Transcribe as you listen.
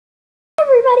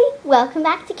everybody, welcome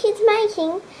back to Kids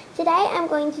Making. Today I'm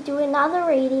going to do another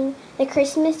reading, The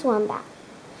Christmas Wombat.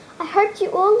 I hope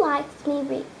you all liked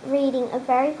me reading A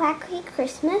Very Wacky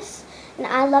Christmas, and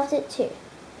I loved it too.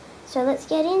 So let's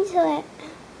get into it.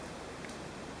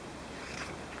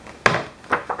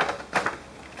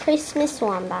 Christmas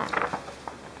Wombat.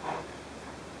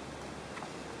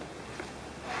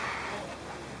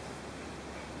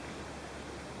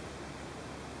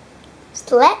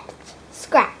 Slept,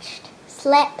 scratched,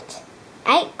 slept,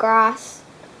 ate grass,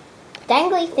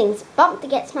 dangly things bumped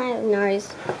against my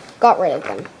nose, got rid of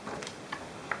them.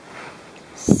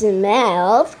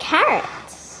 Smelled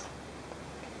carrots.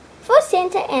 For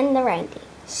Santa and the reindeer,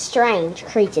 strange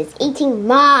creatures eating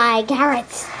my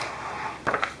carrots.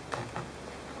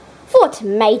 Fought a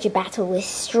major battle with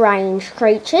strange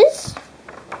creatures.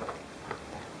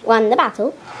 Won the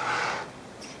battle.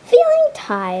 Feeling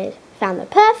tired, found the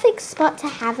perfect spot to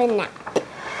have a nap.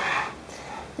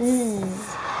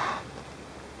 Zzz.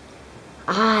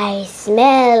 I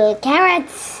smell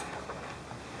carrots.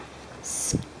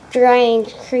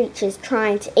 Strange creatures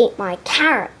trying to eat my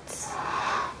carrots.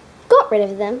 Got rid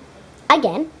of them.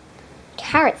 Again.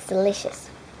 Carrots delicious.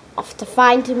 Off to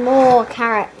find more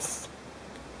carrots.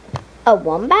 A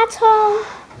wombat hole.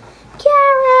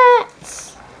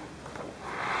 Carrots.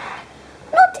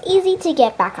 Not easy to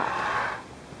get back up.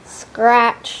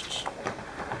 Scratched.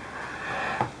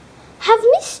 Have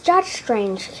misjudged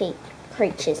strange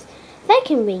creatures. They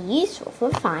can be useful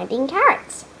for finding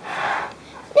carrots.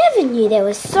 Never knew there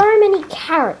were so many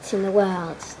carrots in the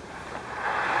world.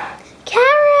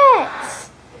 Carrots!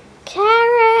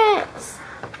 Carrots!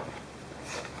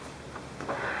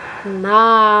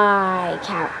 My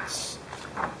carrots.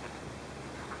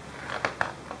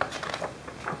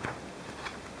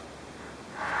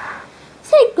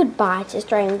 Say goodbye to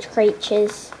strange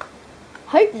creatures.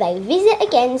 Hope they visit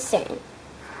again soon.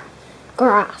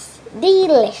 Grass,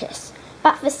 delicious,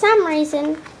 but for some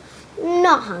reason,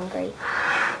 not hungry.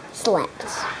 Slept.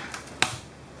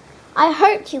 I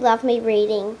hope you love me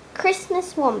reading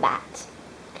Christmas Wombat.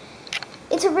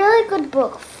 It's a really good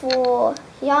book for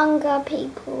younger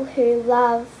people who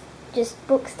love just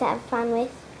books to have fun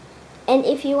with. And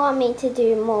if you want me to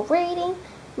do more reading,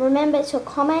 remember to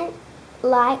comment,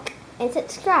 like, and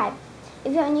subscribe.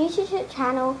 If you're new to the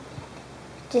channel,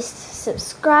 just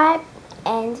subscribe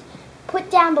and put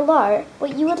down below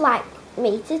what you would like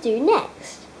me to do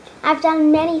next. I've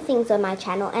done many things on my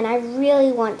channel and I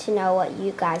really want to know what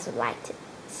you guys would like to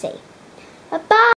see. Bye-bye!